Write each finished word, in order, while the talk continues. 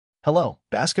Hello,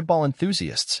 basketball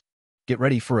enthusiasts. Get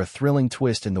ready for a thrilling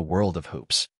twist in the world of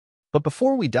hoops. But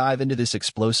before we dive into this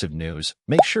explosive news,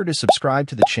 make sure to subscribe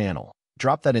to the channel,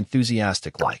 drop that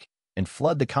enthusiastic like, and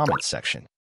flood the comments section.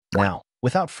 Now,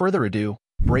 without further ado,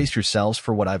 brace yourselves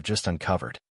for what I've just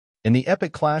uncovered. In the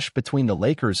epic clash between the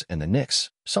Lakers and the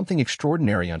Knicks, something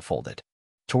extraordinary unfolded.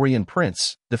 Taurean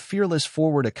Prince, the fearless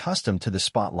forward accustomed to the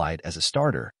spotlight as a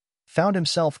starter, found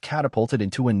himself catapulted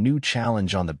into a new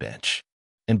challenge on the bench.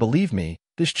 And believe me,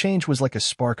 this change was like a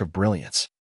spark of brilliance.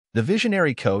 The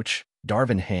visionary coach,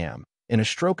 Darvin Ham, in a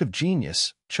stroke of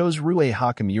genius, chose Rui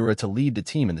Hachimura to lead the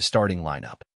team in the starting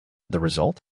lineup. The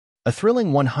result? A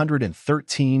thrilling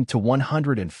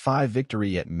 113-105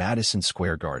 victory at Madison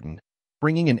Square Garden,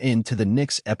 bringing an end to the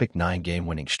Knicks' epic 9-game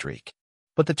winning streak.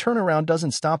 But the turnaround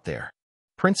doesn't stop there.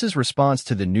 Prince's response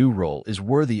to the new role is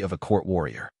worthy of a court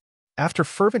warrior. After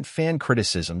fervent fan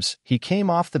criticisms, he came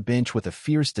off the bench with a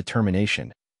fierce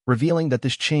determination, revealing that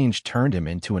this change turned him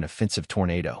into an offensive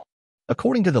tornado.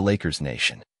 According to the Lakers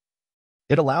Nation,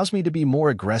 "It allows me to be more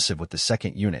aggressive with the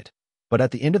second unit, but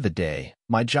at the end of the day,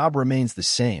 my job remains the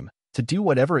same, to do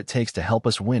whatever it takes to help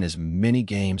us win as many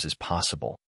games as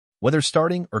possible. Whether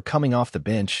starting or coming off the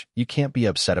bench, you can't be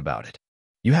upset about it.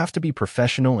 You have to be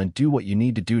professional and do what you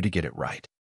need to do to get it right."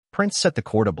 Prince set the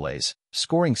court ablaze,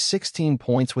 scoring 16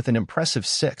 points with an impressive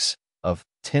 6 of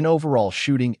 10 overall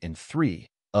shooting and 3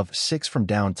 of 6 from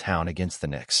downtown against the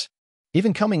Knicks.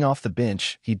 Even coming off the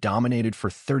bench, he dominated for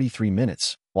 33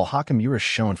 minutes, while Hachimura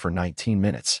shone for 19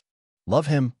 minutes. Love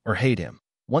him or hate him,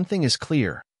 one thing is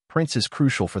clear: Prince is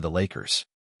crucial for the Lakers.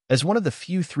 As one of the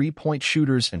few three-point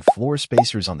shooters and floor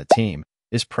spacers on the team,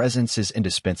 his presence is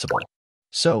indispensable.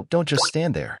 So don't just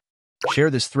stand there.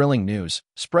 Share this thrilling news,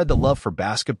 spread the love for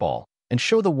basketball, and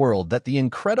show the world that the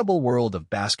incredible world of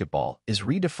basketball is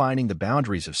redefining the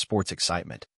boundaries of sports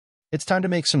excitement. It's time to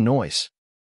make some noise.